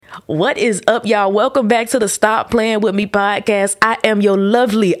What is up, y'all? Welcome back to the Stop Playing With Me podcast. I am your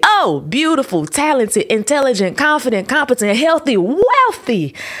lovely, beautiful, talented, intelligent, confident, competent, healthy,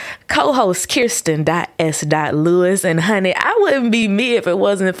 wealthy co-host Kierston S. Lewis. And honey, I wouldn't be me if it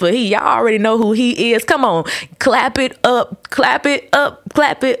wasn't for he. Y'all already know who he is. Come on, clap it up, clap it up,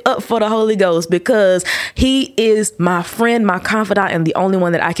 clap it up for the Holy Ghost, because he is my friend, my confidant, and the only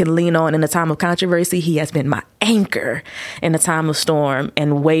one that I can lean on in the time of controversy. He has been my anchor in the time of storm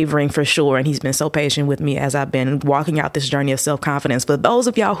and wavering for sure. And he's been so patient with me as I've been walking out this journey of self-confidence. For those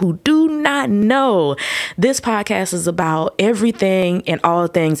of y'all who do not know, this podcast is about everything and all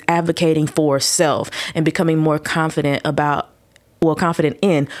things advocating for self and becoming more confident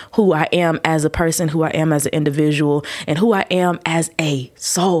in who I am as a person, who I am as an individual, and who I am as a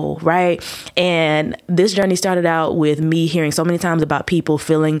soul, right? And this journey started out with me hearing so many times about people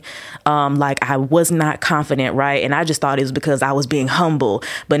feeling like I was not confident, right? And I just thought it was because I was being humble.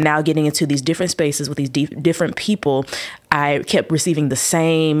 But now getting into these different spaces with these different people, I kept receiving the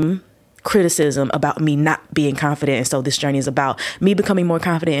same criticism about me not being confident. And so this journey is about me becoming more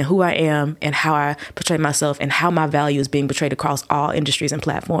confident in who I am and how I portray myself and how my value is being portrayed across all industries and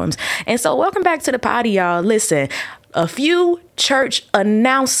platforms. And so welcome back to the potty, y'all. Listen, a few church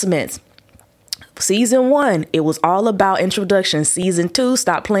announcements. Season 1, it was all about introduction. Season 2,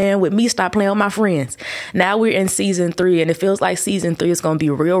 stop playing with me, stop playing with my friends. Now we're in season 3, and it feels like season 3 is going to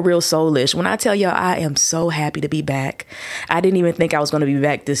be real soulish. When I tell y'all, I am so happy to be back. I didn't even think I was going to be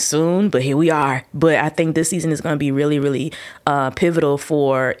back this soon, but here we are. But I think this season is going to be really pivotal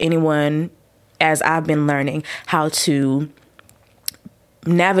for anyone, as I've been learning how to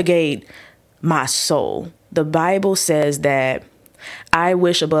navigate my soul. The Bible says that I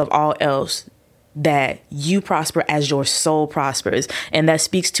wish above all else that you prosper as your soul prospers. And that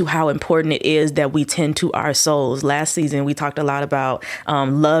speaks to how important it is that we tend to our souls. Last season, we talked a lot about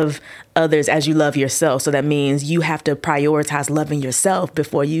love others as you love yourself. So that means you have to prioritize loving yourself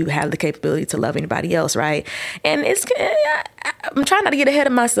before you have the capability to love anybody else, right? And I'm trying not to get ahead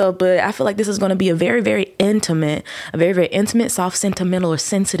of myself, but I feel like this is going to be a very intimate, soft, sentimental, or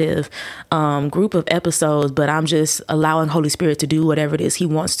sensitive group of episodes. But I'm just allowing Holy Spirit to do whatever it is he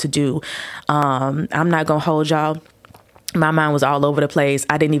wants to do. I'm not going to hold y'all. My mind was all over the place.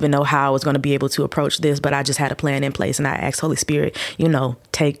 I didn't even know how I was going to be able to approach this, but I just had a plan in place. And I asked Holy Spirit,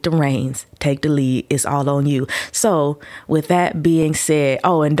 take the reins, take the lead. It's all on you. So with that being said,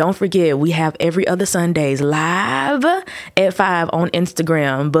 and don't forget, we have every other Sundays live at 5 on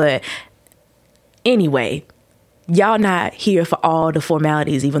Instagram. But anyway, y'all not here for all the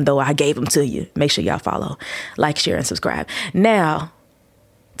formalities, even though I gave them to you. Make sure y'all follow, like, share, and subscribe. Now,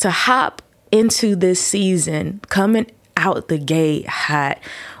 to hop into this season, coming out the gate hot,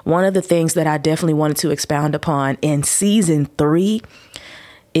 one of the things that I definitely wanted to expound upon in season 3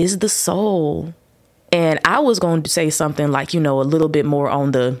 is the soul. And I was going to say something like, a little bit more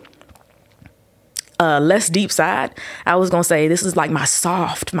on the less deep side. I was going to say, this is like my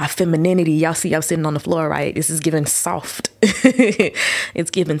femininity. Y'all see I'm sitting on the floor, right? This is giving soft.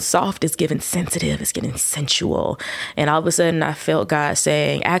 It's giving soft. It's giving sensitive. It's giving sensual. And all of a sudden I felt God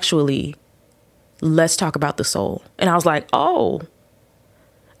saying, actually, let's talk about the soul. And I was like, I've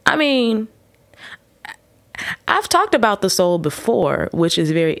talked about the soul before, which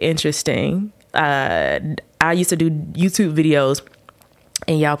is very interesting. I used to do YouTube videos,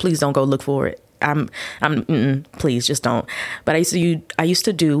 and y'all, please don't go look for it. Please just don't. But I used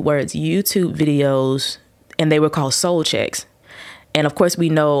to do YouTube videos, and they were called soul checks. And of course, we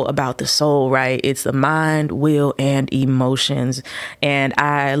know about the soul, right? It's the mind, will, and emotions. And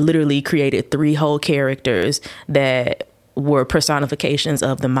I literally created 3 whole characters that were personifications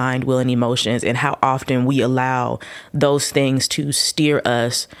of the mind, will, and emotions, and how often we allow those things to steer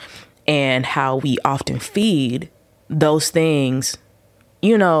us, and how we often feed those things,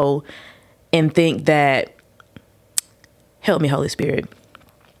 and think that, help me, Holy Spirit.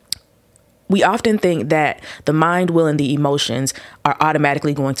 We often think that the mind, will, and the emotions are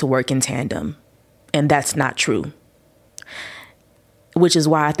automatically going to work in tandem. And that's not true. Which is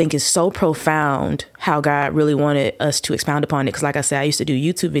why I think it's so profound how God really wanted us to expound upon it. Because like I said, I used to do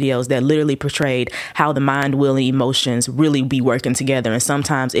YouTube videos that literally portrayed how the mind, will, and emotions really be working together. And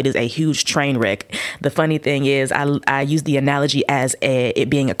sometimes it is a huge train wreck. The funny thing is I use the analogy as it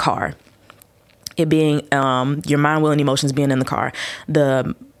being a car. It being your mind, will, and emotions being in the car.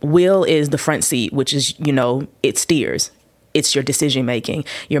 The will is the front seat, which is, it steers. It's your decision making.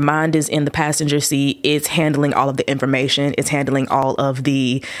 Your mind is in the passenger seat. It's handling all of the information. It's handling all of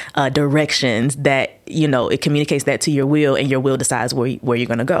the directions that, it communicates that to your will, and your will decides where you're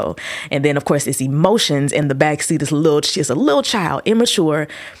going to go. And then, of course, it's emotions in the back seat. It's a little child, immature,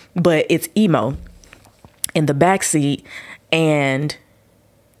 but it's emo in the backseat, and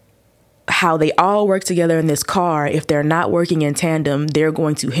how they all work together in this car. If they're not working in tandem, they're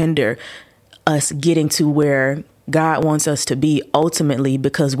going to hinder us getting to where God wants us to be ultimately,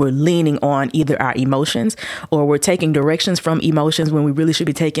 because we're leaning on either our emotions or we're taking directions from emotions when we really should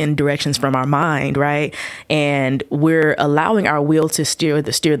be taking directions from our mind, right? And we're allowing our will to steer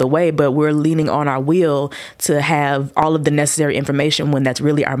the way, but we're leaning on our will to have all of the necessary information when that's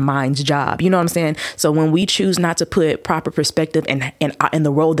really our mind's job. You know what I'm saying? So when we choose not to put proper perspective in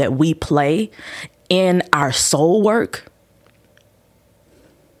the role that we play in our soul work,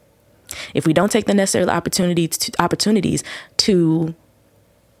 if we don't take the necessary opportunities to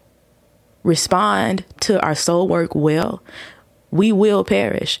respond to our soul work well, we will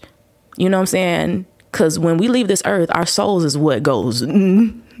perish. You know what I'm saying? Because when we leave this earth, our souls is what goes,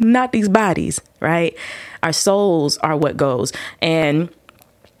 not these bodies, right? Our souls are what goes. And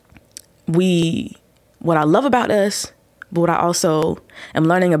what I love about us, but what I also am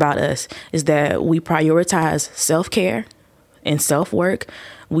learning about us, is that we prioritize self-care and self-work.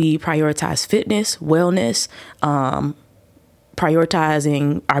 We prioritize fitness, wellness,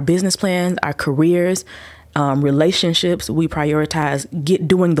 prioritizing our business plans, our careers, relationships. We prioritize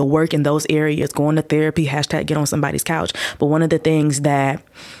doing the work in those areas, going to therapy, hashtag get on somebody's couch. But one of the things that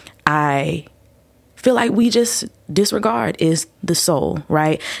I feel like we just disregard is the soul,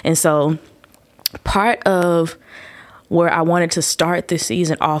 right? And so part of where I wanted to start this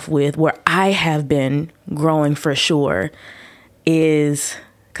season off with, where I have been growing for sure, is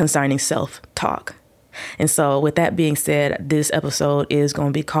concerning self-talk. And so with that being said, this episode is going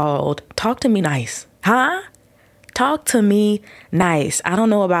to be called Talk to Me Nice. Huh? Talk to me nice. I don't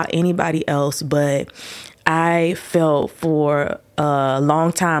know about anybody else, but I felt for a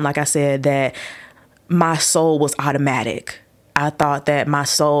long time, like I said, that my soul was automatic. I thought that my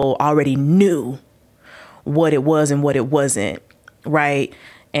soul already knew what it was and what it wasn't, right?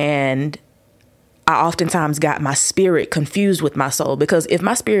 And I oftentimes got my spirit confused with my soul, because if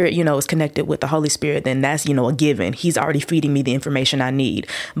my spirit, is connected with the Holy Spirit, then that's, a given. He's already feeding me the information I need.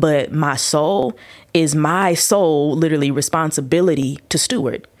 But my soul is my sole, literally, responsibility to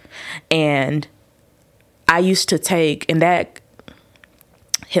steward. And I used to take, and that,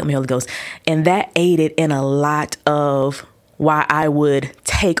 help me, Holy Ghost, and that aided in a lot of why I would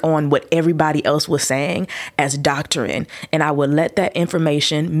take on what everybody else was saying as doctrine. And I would let that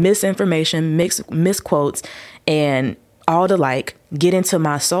misinformation, misquotes, and all the like get into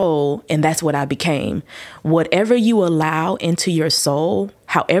my soul. And that's what I became. Whatever you allow into your soul,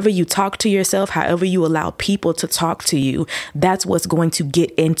 however you talk to yourself, however you allow people to talk to you, that's what's going to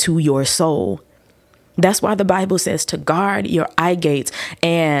get into your soul. That's why the Bible says to guard your eye gates.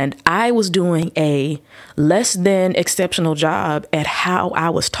 And I was doing a less than exceptional job at how I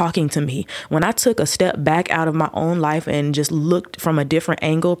was talking to me. When I took a step back out of my own life and just looked from a different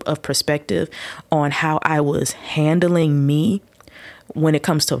angle of perspective on how I was handling me when it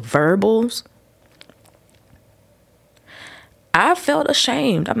comes to verbals, I felt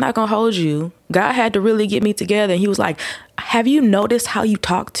ashamed. I'm not going to hold you. God had to really get me together. And he was like, have you noticed how you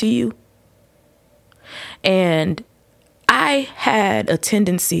talk to you? And I had a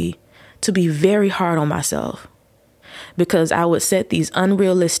tendency to be very hard on myself, because I would set these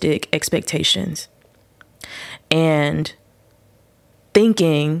unrealistic expectations and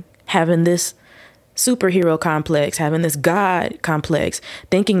having this superhero complex, having this God complex,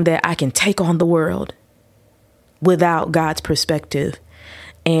 thinking that I can take on the world without God's perspective.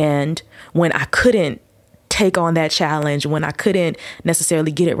 And when I couldn't take on that challenge, when I couldn't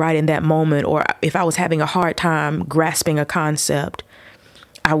necessarily get it right in that moment, or if I was having a hard time grasping a concept,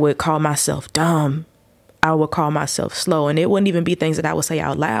 I would call myself dumb. I would call myself slow. And it wouldn't even be things that I would say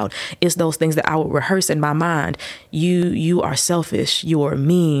out loud. It's those things that I would rehearse in my mind. You are selfish. You're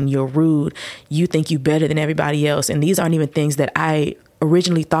mean. You're rude. You think you better than everybody else. And these aren't even things that I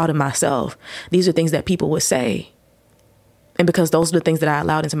originally thought of myself. These are things that people would say. And because those are the things that I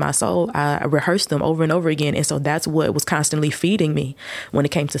allowed into my soul, I rehearsed them over and over again. And so that's what was constantly feeding me when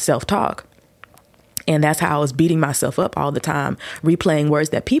it came to self-talk. And that's how I was beating myself up all the time, replaying words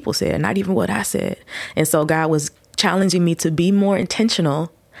that people said, not even what I said. And so God was challenging me to be more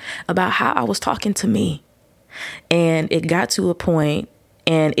intentional about how I was talking to me. And it got to a point,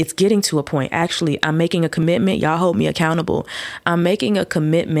 and it's getting to a point. Actually, I'm making a commitment. Y'all hold me accountable. I'm making a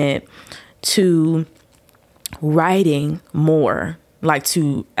commitment to writing more, like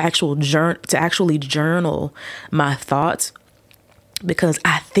to actually journal my thoughts because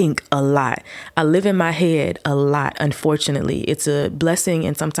I think a lot. I live in my head a lot. Unfortunately, it's a blessing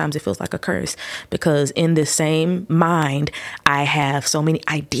and sometimes it feels like a curse, because in this same mind, I have so many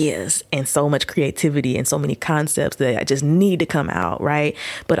ideas and so much creativity and so many concepts that I just need to come out, right?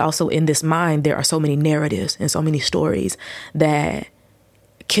 But also in this mind, there are so many narratives and so many stories that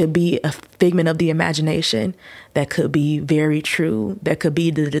could be a figment of the imagination, that could be very true, that could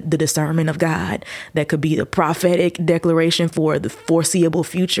be the discernment of God, that could be the prophetic declaration for the foreseeable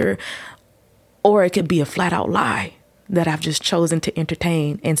future, or it could be a flat out lie that I've just chosen to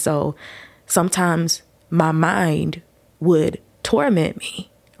entertain. And so sometimes my mind would torment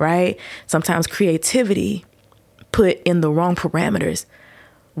me, right? Sometimes creativity put in the wrong parameters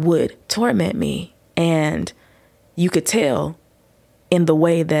would torment me. And you could tell in the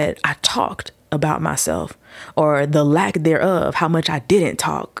way that I talked about myself, or the lack thereof, how much I didn't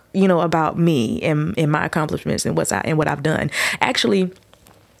talk, about me and my accomplishments and what I've done. Actually,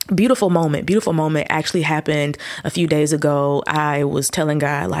 beautiful moment actually happened a few days ago. I was telling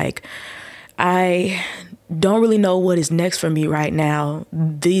God, like, I don't really know what is next for me right now.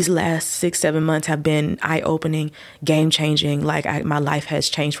 These last 6-7 months have been eye-opening, game-changing. Like, my life has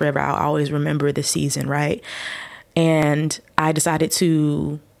changed forever. I'll always remember the season, right? And I decided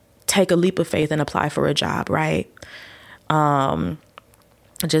to take a leap of faith and apply for a job, right?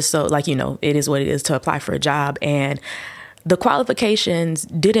 Just so, like, it is what it is to apply for a job. And the qualifications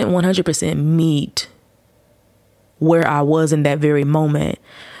didn't 100% meet where I was in that very moment.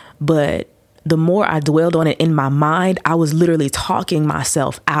 But the more I dwelled on it in my mind, I was literally talking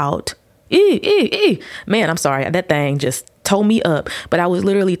myself out. Man, I'm sorry. That thing just tore me up. But I was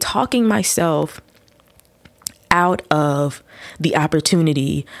literally talking myself out of the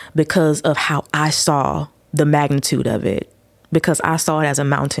opportunity because of how I saw the magnitude of it, because I saw it as a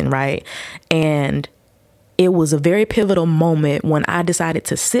mountain, right? And it was a very pivotal moment when I decided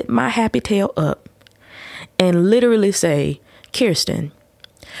to sit my happy tail up and literally say, Kierston,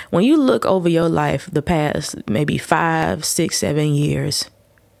 when you look over your life, the past maybe 5, 6, 7 years,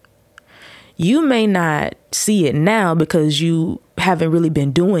 you may not see it now because you haven't really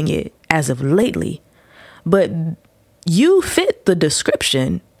been doing it as of lately. But you fit the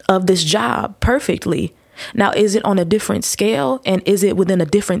description of this job perfectly. Now, is it on a different scale and is it within a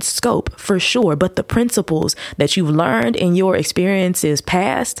different scope? For sure. But the principles that you've learned in your experiences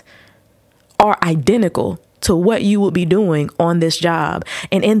past are identical to what you would be doing on this job.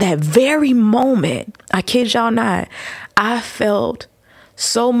 And in that very moment, I kid y'all not, I felt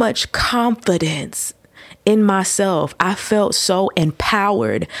so much confidence in myself. I felt so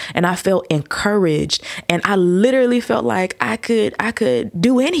empowered and I felt encouraged, and I literally felt like I could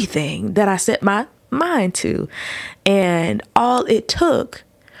do anything that I set my mind to. And all it took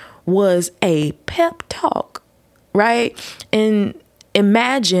was a pep talk, right? And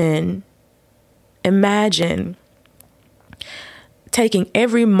imagine taking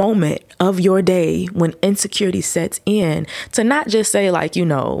every moment of your day when insecurity sets in to not just say, like,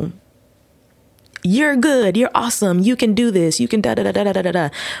 you're good, you're awesome, you can do this, you can da-da-da-da-da-da-da.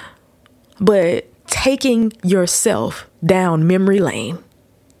 But taking yourself down memory lane,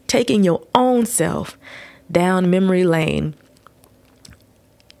 taking your own self down memory lane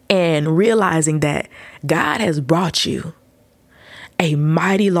and realizing that God has brought you a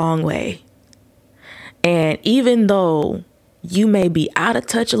mighty long way. And even though you may be out of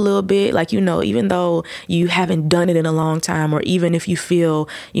touch a little bit, like, even though you haven't done it in a long time, or even if you feel,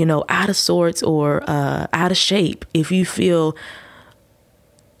 out of sorts or out of shape, if you feel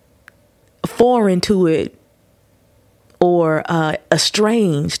foreign to it or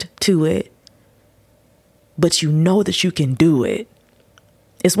estranged to it, but you know that you can do it.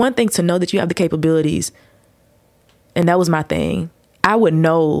 It's one thing to know that you have the capabilities. And that was my thing. I would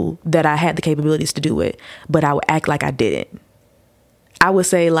know that I had the capabilities to do it, but I would act like I didn't. I would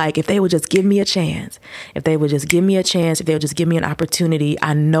say, like, if they would just give me a chance, if they would just give me an opportunity,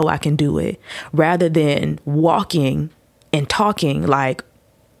 I know I can do it. Rather than walking and talking like,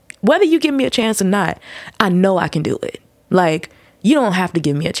 whether you give me a chance or not, I know I can do it. Like, you don't have to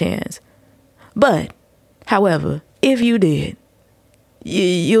give me a chance. But, however, if you did,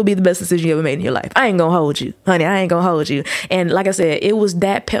 you'll be the best decision you ever made in your life. I ain't gonna hold you, honey. I ain't gonna hold you. And like I said, it was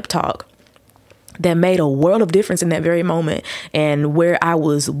that pep talk that made a world of difference in that very moment. And where I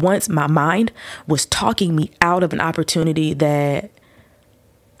was once, my mind was talking me out of an opportunity that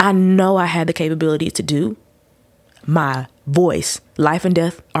I know I had the capability to do. My voice, life and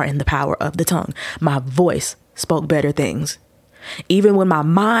death are in the power of the tongue. My voice spoke better things. Even when my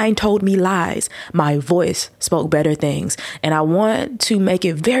mind told me lies, my voice spoke better things. And I want to make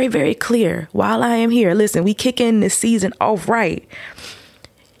it very, very clear while I am here. Listen, we kick in this season off right.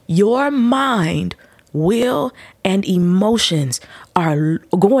 Your mind, will, and emotions are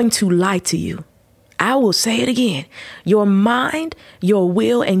going to lie to you. I will say it again. Your mind, your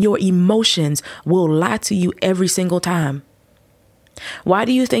will, and your emotions will lie to you every single time. Why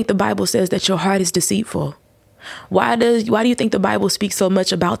do you think the Bible says that your heart is deceitful? Why do you think the Bible speaks so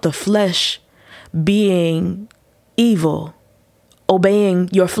much about the flesh being evil, obeying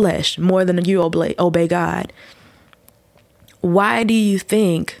your flesh more than you obey God? Why do you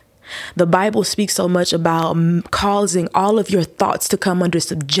think the Bible speaks so much about causing all of your thoughts to come under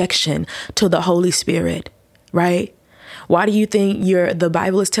subjection to the Holy Spirit, right? Why do you think the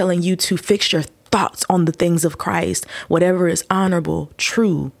Bible is telling you to fix your thoughts on the things of Christ, whatever is honorable,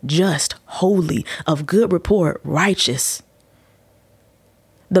 true, just, holy, of good report, righteous?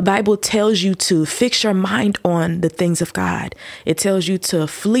 The Bible tells you to fix your mind on the things of God. It tells you to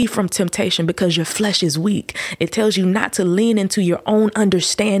flee from temptation because your flesh is weak. It tells you not to lean into your own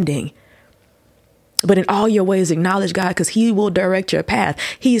understanding, but in all your ways acknowledge God because he will direct your path.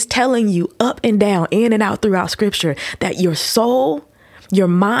 He is telling you up and down, in and out throughout scripture that your soul, your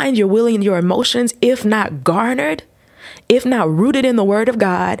mind, your will, and your emotions, if not garnered, if not rooted in the word of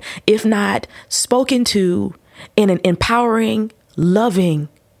God, if not spoken to in an empowering, loving,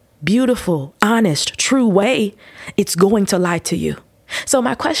 beautiful, honest, true way, it's going to lie to you. So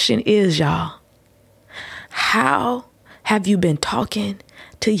my question is, y'all, how have you been talking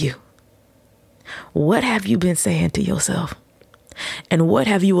to you? What have you been saying to yourself? And what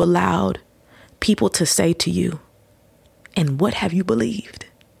have you allowed people to say to you? And what have you believed?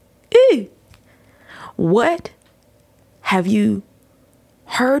 What have you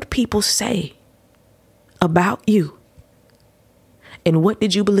heard people say about you? And what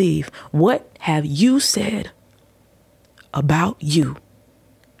did you believe? What have you said about you?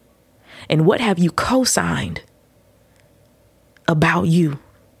 And what have you co-signed about you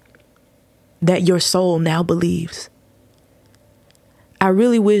that your soul now believes? I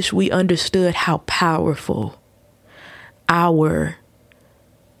really wish we understood how powerful our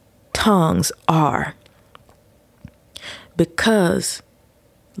tongues are, because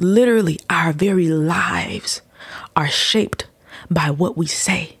literally our very lives are shaped by what we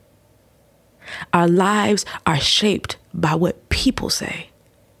say. Our lives are shaped by what people say.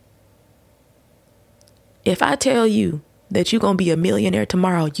 If I tell you that you're going to be a millionaire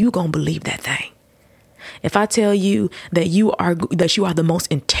tomorrow, you're going to believe that thing. If I tell you that you are the most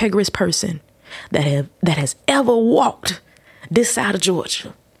integrous person that has ever walked this side of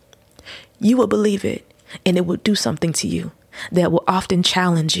Georgia, you will believe it, and it will do something to you that will often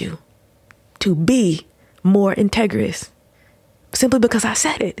challenge you to be more integrous simply because I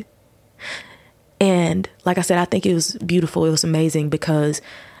said it. And like I said, I think it was beautiful. It was amazing because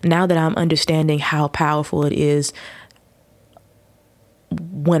now that I'm understanding how powerful it is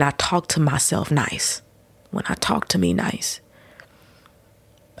when I talk to myself nice, when I talk to me nice,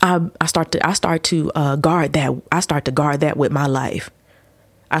 I start to guard that. I start to guard that with my life.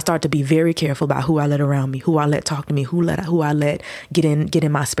 I start to be very careful about who I let around me, who I let talk to me, who I let get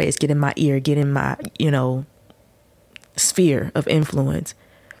in my space, get in my ear, get in my, sphere of influence.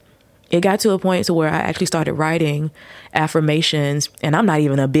 It got to a point to where I actually started writing affirmations, and I'm not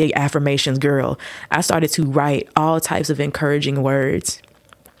even a big affirmations girl. I started to write all types of encouraging words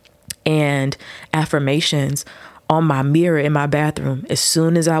and affirmations on my mirror in my bathroom. As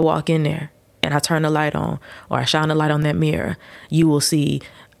soon as I walk in there and I turn the light on or I shine the light on that mirror, you will see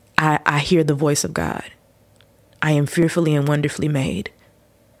I hear the voice of God. I am fearfully and wonderfully made.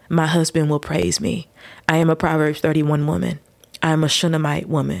 My husband will praise me. I am a Proverbs 31 woman. I am a Shunammite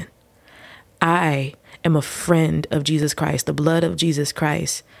woman. I am a friend of Jesus Christ. The blood of Jesus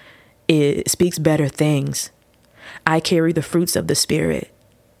Christ, it speaks better things. I carry the fruits of the Spirit.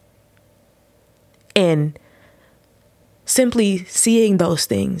 And simply seeing those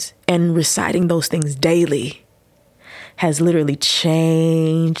things and reciting those things daily has literally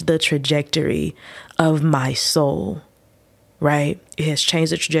changed the trajectory of my soul, right? It has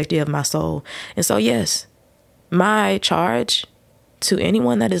changed the trajectory of my soul. And so, yes, my charge to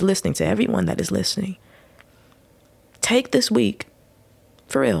anyone that is listening, to everyone that is listening, take this week,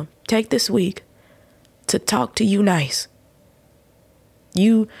 for real, take this week to talk to you nice.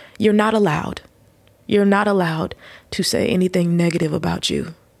 You're not allowed. You're not allowed to say anything negative about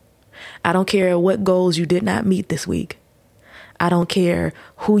you. I don't care what goals you did not meet this week. I don't care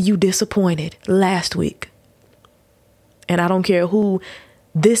who you disappointed last week. And I don't care who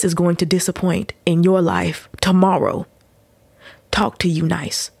this is going to disappoint in your life tomorrow. talk to you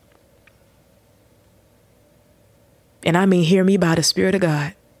nice. And I mean, hear me by the Spirit of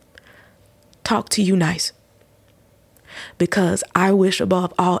God. Talk to you nice. Because I wish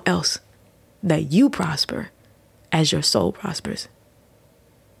above all else that you prosper as your soul prospers.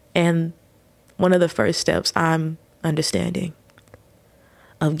 And one of the first steps I'm understanding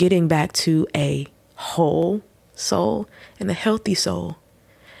of getting back to a whole soul and a healthy soul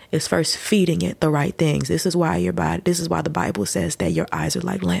is first feeding it the right things. This is why the Bible says that your eyes are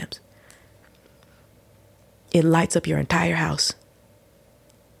like lamps. It lights up your entire house.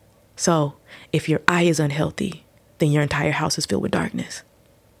 So if your eye is unhealthy, then your entire house is filled with darkness.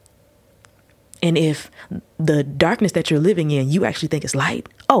 And if the darkness that you're living in, you actually think is light,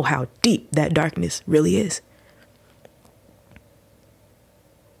 oh, how deep that darkness really is.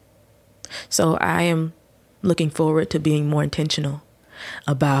 So I am looking forward to being more intentional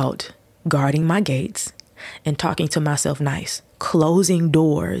about guarding my gates and talking to myself nice, closing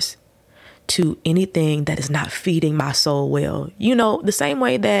doors to anything that is not feeding my soul well. You know, the same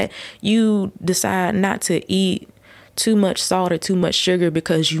way that you decide not to eat too much salt or too much sugar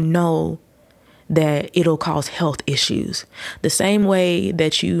because you know that it'll cause health issues. The same way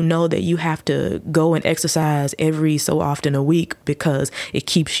that you know that you have to go and exercise every so often a week because it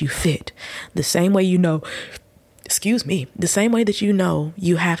keeps you fit. The same way the same way that you know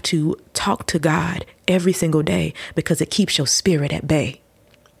you have to talk to God every single day because it keeps your spirit at bay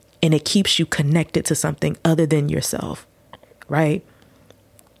and it keeps you connected to something other than yourself, right?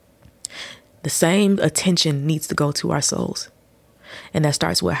 The same attention needs to go to our souls. And that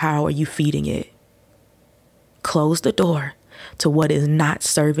starts with, how are you feeding it? Close the door to what is not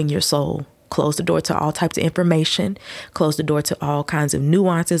serving your soul. Close the door to all types of information. Close the door to all kinds of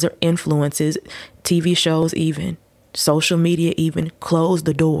nuances or influences, TV shows even, social media even. Close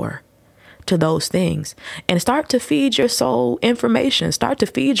the door to those things and start to feed your soul information. Start to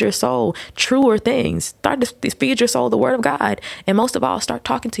feed your soul truer things. Start to feed your soul the word of God. And most of all, start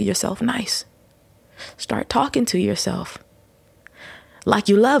talking to yourself nice. Start talking to yourself like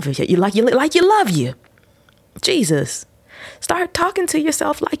you love it. Like you love you. Jesus. Start talking to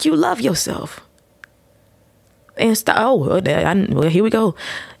yourself like you love yourself. And here we go.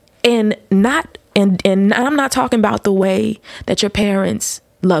 And I'm not talking about the way that your parents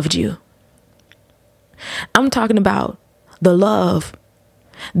loved you. I'm talking about the love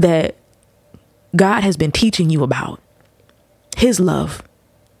that God has been teaching you about. His love.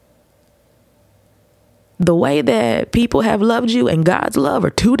 The way that people have loved you and God's love are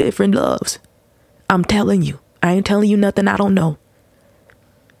two different loves. I'm telling you. I ain't telling you nothing I don't know.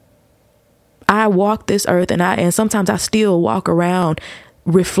 I walk this earth and sometimes I still walk around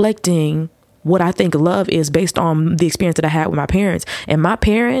reflecting what I think love is based on the experience that I had with my parents. And my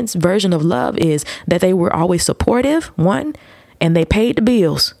parents' version of love is that they were always supportive, one, and they paid the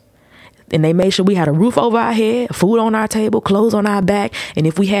bills. And they made sure we had a roof over our head, food on our table, clothes on our back. And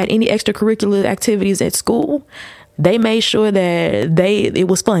if we had any extracurricular activities at school, they made sure that it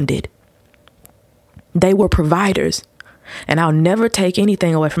was funded. They were providers. And I'll never take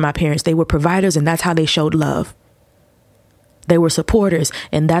anything away from my parents. They were providers, and that's how they showed love. They were supporters,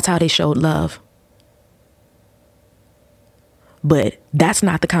 and that's how they showed love. But that's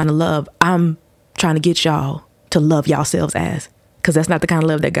not the kind of love I'm trying to get y'all to love yourselves as. Because that's not the kind of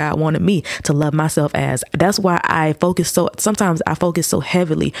love that God wanted me to love myself as. That's why sometimes I focus so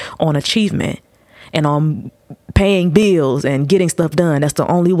heavily on achievement and on paying bills and getting stuff done. That's the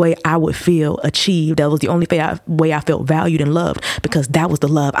only way I would feel achieved. That was the only way I felt valued and loved, because that was the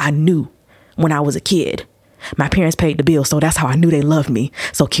love I knew when I was a kid. My parents paid the bills, so that's how I knew they loved me.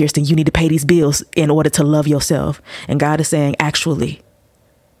 So Kierston, you need to pay these bills in order to love yourself. And God is saying, actually,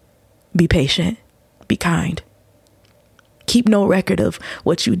 be patient, be kind. Keep no record of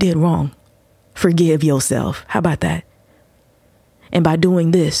what you did wrong. Forgive yourself. How about that? And by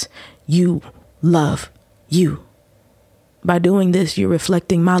doing this, you love you. By doing this, you're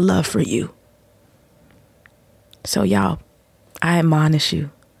reflecting my love for you. So y'all, I admonish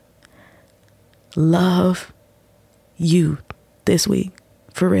you. Love you this week.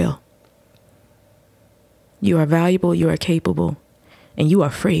 For real. You are valuable, you are capable, and you are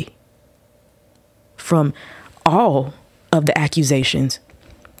free from all of the accusations,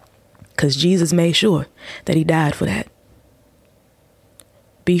 because Jesus made sure that he died for that.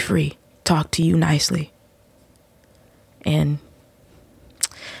 Be free. Talk to you nicely. And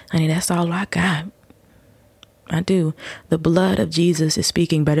honey, that's all I got. I do. The blood of Jesus is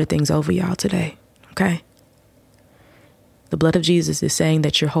speaking better things over y'all today. Okay? The blood of Jesus is saying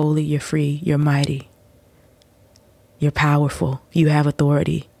that you're holy, you're free, you're mighty, you're powerful, you have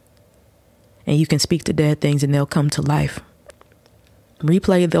authority, and you can speak to dead things and they'll come to life.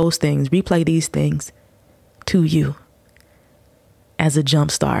 Replay those things, replay these things to you as a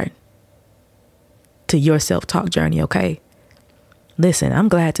jump start to your self-talk journey, okay? Listen, I'm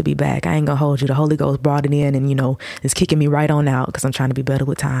glad to be back. I ain't gonna hold you. The Holy Ghost brought it in and, it's kicking me right on out because I'm trying to be better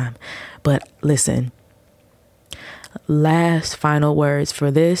with time. But listen, last final words for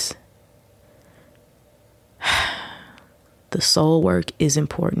this. The soul work is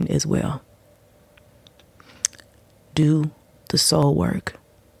important as well. Do the soul work.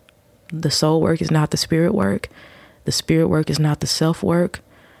 The soul work is not the spirit work. The spirit work is not the self work.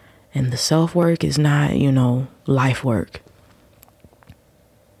 And the self work is not, life work.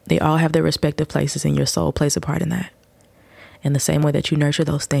 They all have their respective places, and your soul plays a part in that. In the same way that you nurture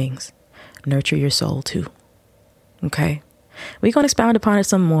those things, nurture your soul too. Okay? We're going to expound upon it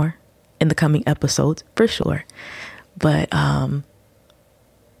some more in the coming episodes for sure. But,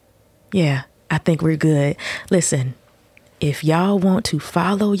 yeah, I think we're good. Listen, if y'all want to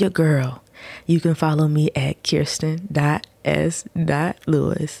follow your girl, you can follow me at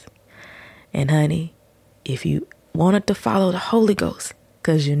Kierston.s.lewis. And honey, if you wanted to follow the Holy Ghost,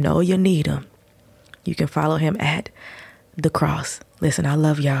 because you know you need him, you can follow him at The Cross. Listen, I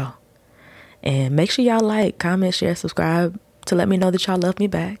love y'all. And make sure y'all like, comment, share, subscribe to let me know that y'all love me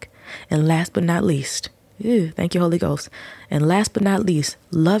back. And last but not least, thank you, Holy Ghost. And last but not least,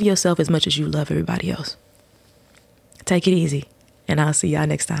 love yourself as much as you love everybody else. Take it easy. And I'll see y'all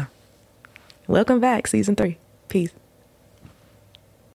next time. Welcome back, season 3. Peace.